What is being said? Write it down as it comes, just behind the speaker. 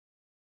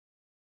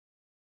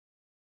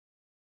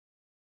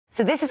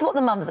So this is what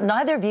the mums,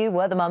 neither of you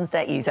were the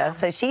Mumsnet user,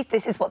 so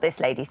this is what this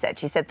lady said.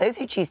 She said, those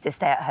who choose to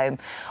stay at home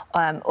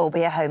or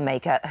be a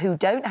homemaker who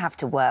don't have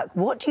to work,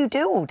 what do you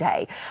do all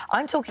day?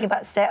 I'm talking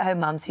about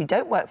stay-at-home mums who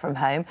don't work from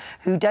home,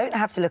 who don't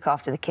have to look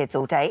after the kids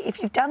all day. If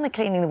you've done the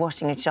cleaning, the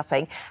washing and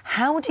shopping,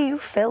 how do you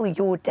fill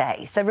your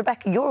day? So,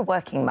 Rebecca, you're a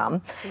working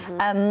mum.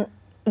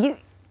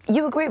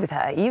 You agree with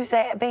her? You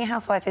say being a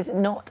housewife is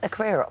not a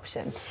career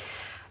option.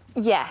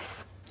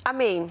 Yes. I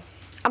mean,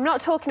 I'm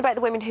not talking about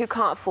the women who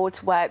can't afford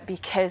to work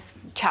because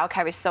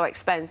childcare is so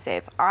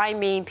expensive. I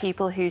mean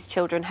people whose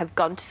children have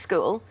gone to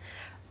school.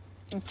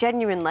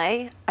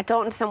 Genuinely, I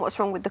don't understand what's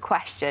wrong with the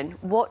question.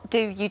 What do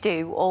you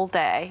do all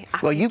day?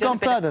 Well, you've gone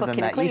further than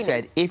that. You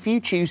said, if you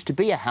choose to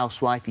be a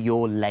housewife,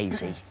 you're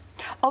lazy.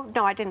 Oh,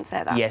 no, I didn't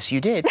say that. Yes,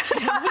 you did.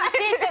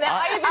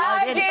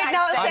 I did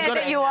not say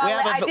that you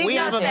are lazy. We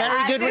have a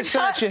very good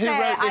researcher who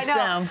wrote this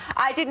down.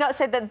 I did not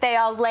say that they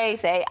are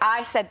lazy.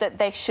 I said that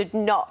they should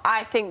not.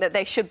 I think that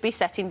they should be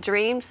setting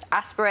dreams,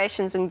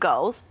 aspirations and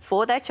goals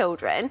for their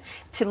children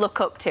to look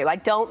up to. I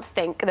don't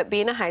think that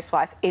being a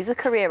housewife is a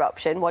career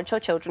option once your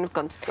children have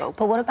gone to school.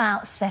 But what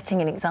about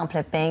setting an example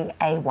of being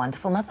a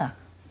wonderful mother?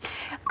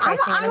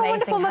 I'm a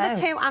wonderful mother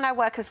too, and I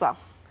work as well.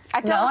 I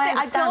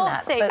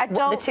don't think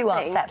the two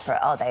aren't separate,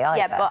 are they, either?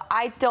 Yeah, but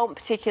I don't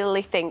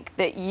particularly think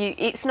that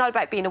it's not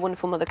about being a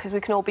wonderful mother, because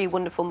we can all be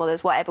wonderful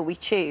mothers, whatever we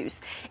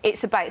choose.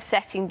 It's about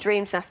setting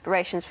dreams and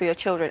aspirations for your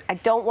children. I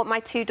don't want my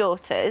two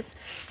daughters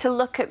to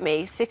look at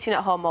me sitting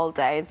at home all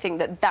day and think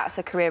that that's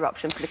a career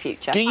option for the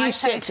future. Do you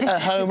sit at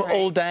home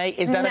all day?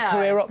 Is that a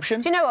career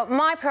option? Do you know what?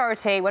 My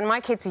priority when my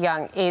kids are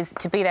young is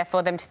to be there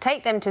for them, to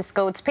take them to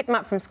school, to pick them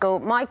up from school.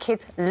 My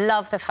kids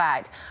love the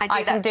fact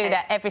I can do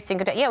that every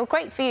single day. Yeah, well,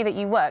 great for you that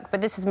you work, but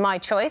this is my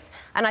choice,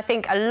 and I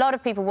think a lot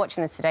of people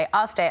watching this today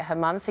are stay-at-home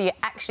mums, so you're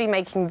actually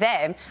making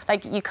them,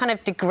 like, you're kind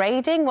of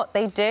degrading what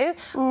they do.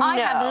 No. I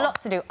have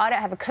lots to do. I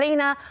don't have a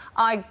cleaner.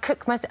 I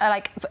cook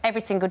every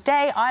single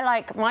day. I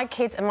like my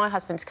kids and my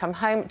husband to come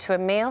home to a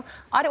meal.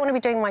 I don't want to be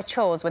doing my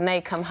chores when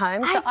they come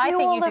home, so I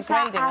think you're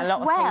degrading a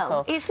lot of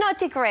people. It's not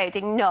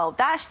degrading, no.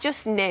 That's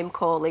just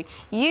name-calling.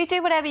 You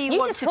do whatever you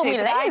want to do. You just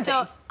call me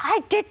lazy. I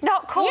did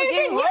not call you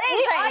lazy.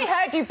 I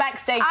heard you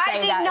backstage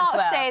say that as well. I did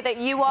not say that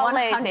you are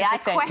lazy. I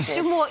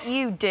question what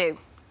you do.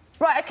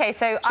 Right, OK,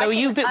 so are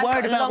you a bit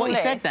worried about what you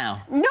said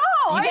now? No,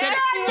 you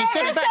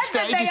said it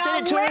backstage, you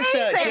said it to a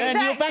researcher,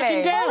 and you're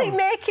backing down. You're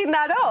making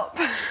that up.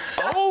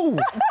 Oh!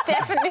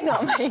 Definitely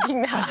not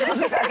making that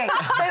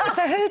up.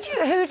 So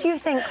who do you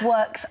think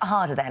works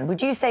harder then?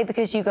 Would you say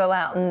because you go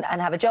out and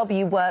have a job,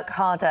 you work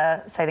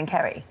harder, say, than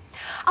Kerry?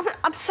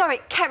 I'm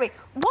sorry, Kerry,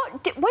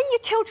 when your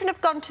children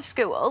have gone to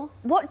school,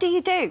 what do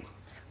you do?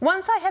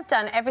 Once I have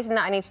done everything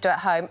that I need to do at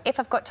home, if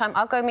I've got time,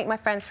 I'll go meet my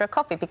friends for a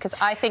coffee, because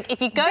I think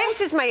if you go...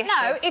 This is my issue.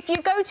 No, if you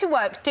go to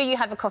work, do you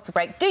have a coffee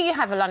break? Do you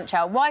have a lunch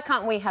hour? Why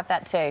can't we have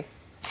that too?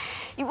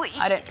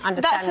 I don't understand.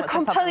 That's a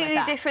completely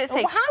different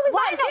thing. Well, how is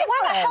that different? Why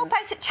not help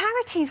out at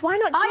charities? Why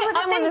not do other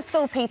I'm on the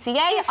school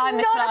PTA. I'm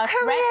the class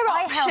rep.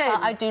 I help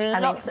out. I do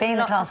lots of things. Being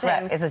the class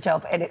rep is a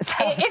job in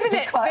itself. Isn't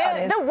it?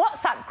 The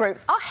WhatsApp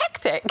groups are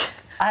hectic.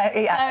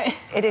 Yeah,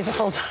 it is a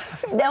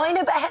full-time. No, I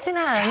know, but head in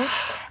hands.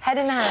 Head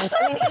in hands.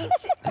 I mean,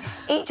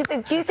 each of the...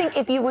 Do you think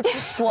if you were to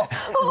swap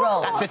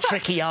roles... That's a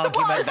tricky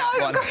argument, that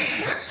one.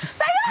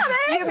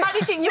 You're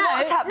managing your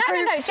WhatsApp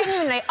groups. No,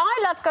 genuinely.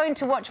 I love going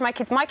to watch my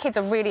kids. My kids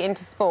are really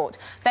into sport.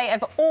 They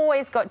have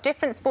always got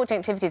different sporting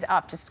activities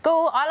after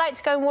school. I like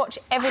to go and watch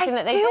everything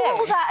that they do. I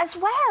do all that as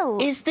well.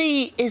 Is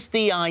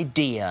the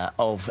idea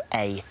of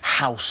a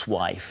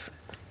housewife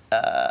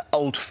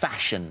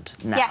old-fashioned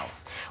now?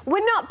 Yes.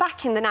 We're not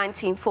back in the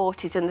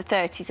 1940s and the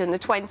 30s and the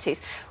 20s.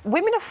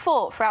 Women have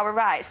fought for our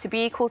rights to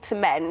be equal to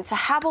men, to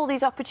have all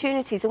these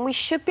opportunities, and we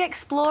should be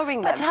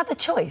exploring them. But to have the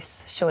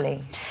choice,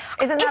 surely.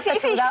 Isn't that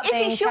better without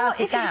being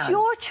shouted down? If it's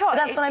your choice... But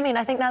that's what I mean.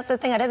 I think that's the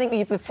thing. I don't think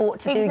you'd be fought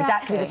to do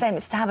exactly the same.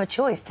 It's to have a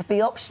choice, to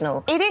be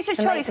optional. It is a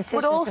choice,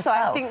 but also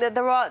I think that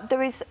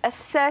there is a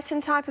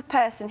certain type of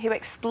person who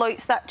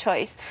exploits that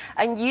choice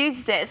and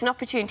uses it as an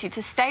opportunity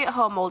to stay at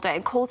home all day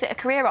and calls it a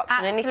career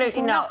option.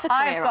 Absolutely not.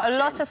 I've got a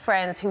lot of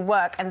friends who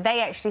work, and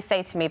they actually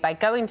say to me, by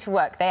going to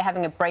work, they're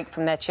having a break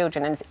from their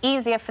children, and it's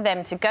easier for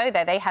them to go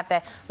there. They have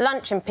their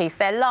lunch in peace,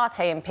 their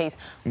latte in peace.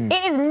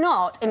 It is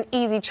not an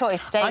easy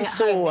choice staying at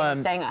home and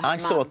staying at home. I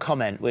saw a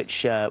comment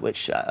which I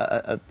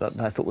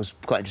thought was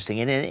quite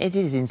interesting, and it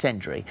is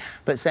incendiary,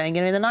 but saying,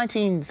 you know, in the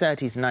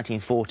 1930s and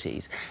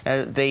 1940s,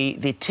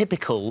 the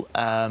typical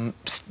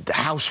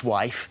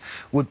housewife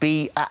would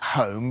be at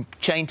home,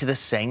 chained to the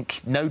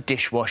sink, no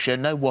dishwasher,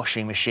 no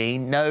washing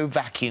machine, no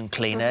vacuum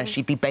cleaner.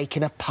 She'd be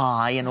baking a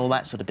pie and all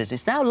that sort of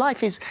business. Now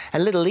life is a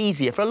little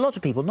easier for a lot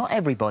of people, not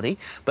everybody,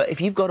 but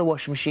if you've got a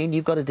washing machine,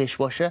 you've got a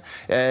dishwasher,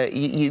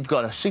 you've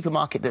got a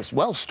supermarket that's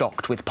well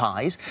stocked with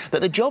pies,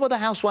 that the job of the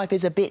housewife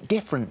is a bit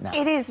different now.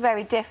 It is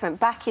very different.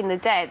 Back in the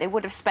day, they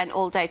would have spent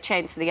all day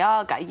chained to the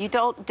Arga. You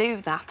don't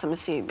do that, I'm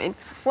assuming.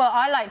 Well,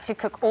 I like to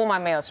cook all my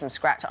meals from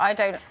scratch. I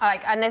don't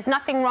like, and there's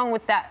nothing wrong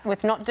with that,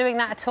 with not doing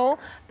that at all,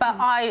 but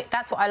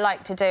that's what I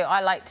like to do.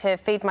 I like to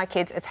feed my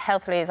kids as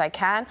healthily as I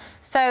can.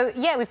 So,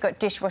 yeah, yeah, we've got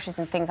dishwashers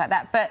and things like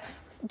that, but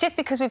just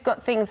because we've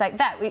got things like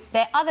that,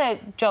 there are other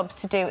jobs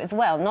to do as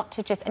well, not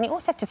to just... And you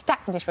also have to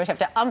stack the dishwasher, you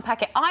have to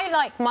unpack it. I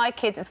like my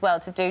kids as well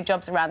to do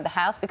jobs around the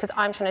house because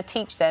I'm trying to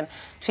teach them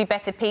to be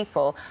better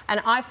people. And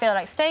I feel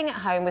like staying at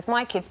home with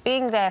my kids,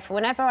 being there for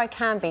whenever I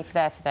can be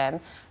there for them,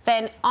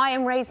 then I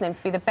am raising them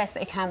to be the best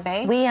they can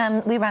be. We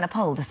ran a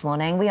poll this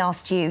morning. We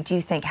asked you, do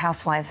you think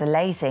housewives are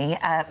lazy?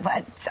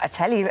 But I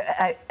tell you,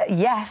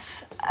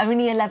 yes,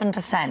 only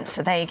 11%.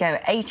 So there you go,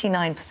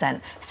 89%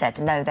 said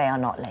no, they are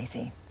not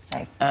lazy.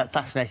 So.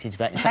 Fascinating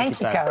debate.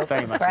 Thank you, girls.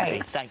 Very much Great.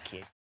 indeed. Thank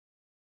you.